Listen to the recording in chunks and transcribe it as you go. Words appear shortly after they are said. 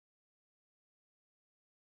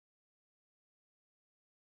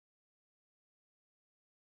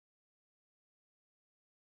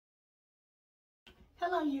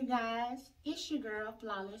Hello you guys, it's your girl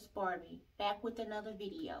Flawless Barbie back with another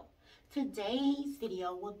video. Today's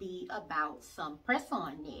video will be about some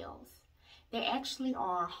press-on nails. They actually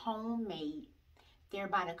are homemade. They're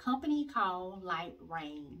by the company called Light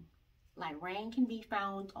Rain. Light Rain can be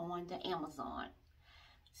found on the Amazon.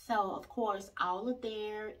 So of course all of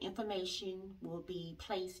their information will be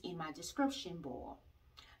placed in my description bar.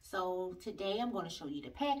 So today I'm going to show you the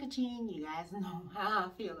packaging. You guys know how I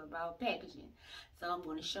feel about packaging. So I'm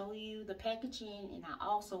going to show you the packaging, and I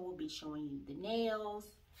also will be showing you the nails,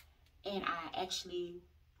 and I actually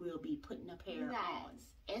will be putting a pair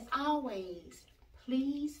on. As always,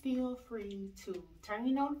 please feel free to turn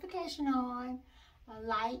your notification on,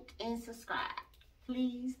 like and subscribe.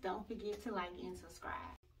 Please don't forget to like and subscribe.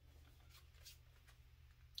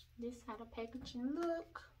 This is how the packaging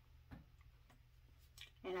look.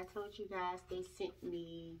 And I told you guys they sent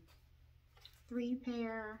me 3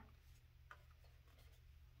 pair.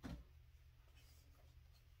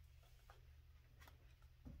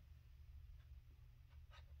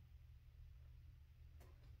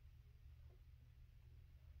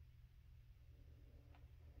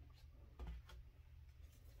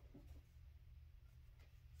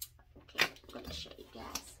 Okay, I'm going to show you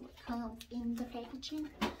guys what comes in the packaging.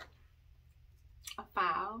 A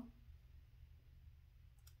file.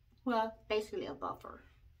 Well, basically a buffer.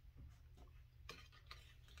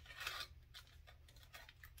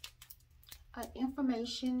 An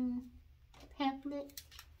information pamphlet.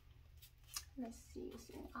 Let's see,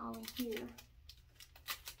 it's all in here.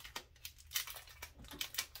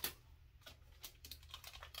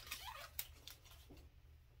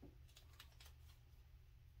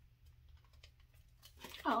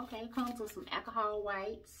 Oh, okay, it comes with some alcohol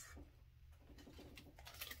wipes.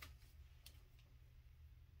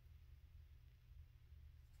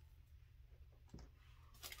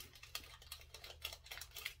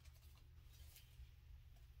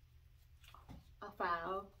 A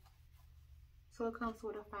file. So it comes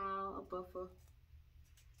with a file, a buffer,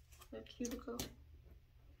 a cuticle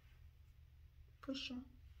pusher.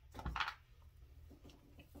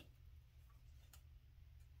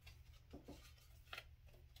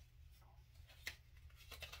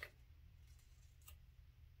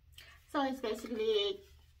 So it's basically,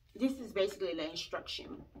 this is basically the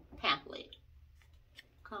instruction pamphlet.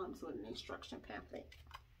 Comes with an instruction pamphlet.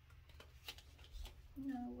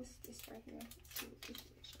 No, what's this right here? Let's see what this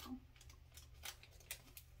is, y'all.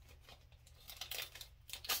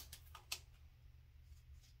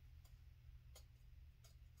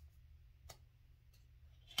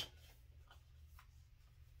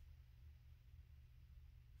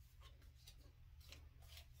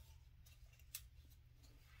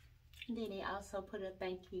 Then they also put a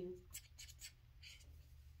thank you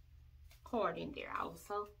card in there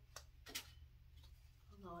also.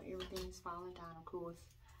 Oh, everything's falling down, of course.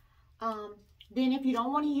 Then if you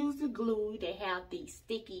don't want to use the glue, they have these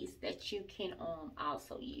stickies that you can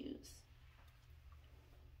also use.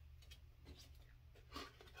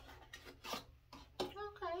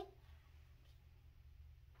 Okay.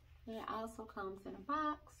 And it also comes in a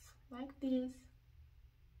box like this.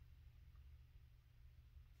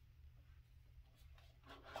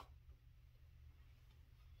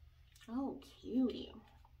 Oh, cutie.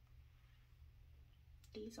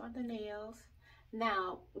 These are the nails.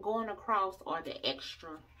 Now, going across are the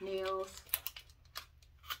extra nails.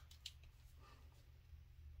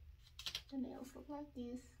 The nails look like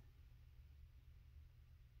this.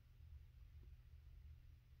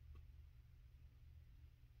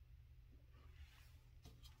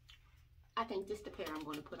 I think this is the pair I'm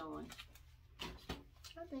going to put on.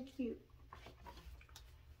 Aren't they cute?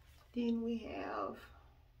 Then we have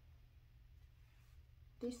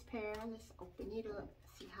this pair. Let's open it up,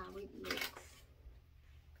 see how it looks.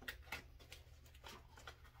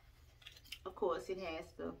 Of course, it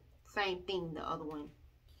has the same thing the other one.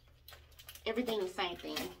 Everything the same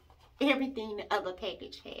thing. Everything the other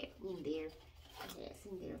package had in there, it has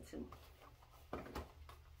in there too.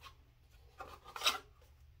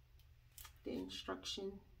 The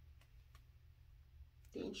instructions,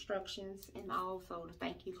 and also the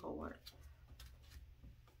thank you card.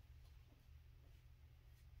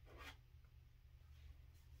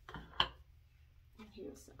 And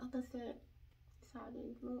here's the other set. That's how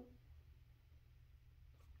they look.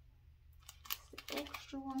 It's the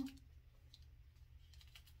extra one.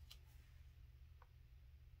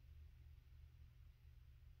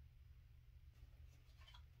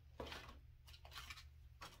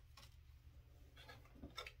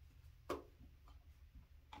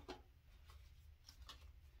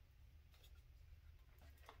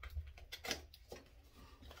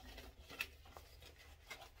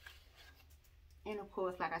 of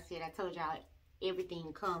course, like I said, I told y'all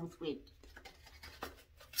everything comes with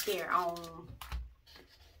their own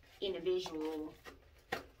individual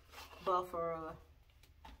buffer.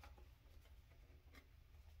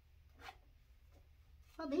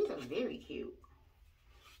 Oh, these are very cute.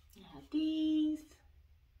 I have these.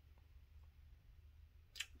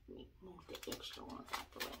 Let me move the extra ones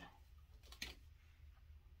out the way.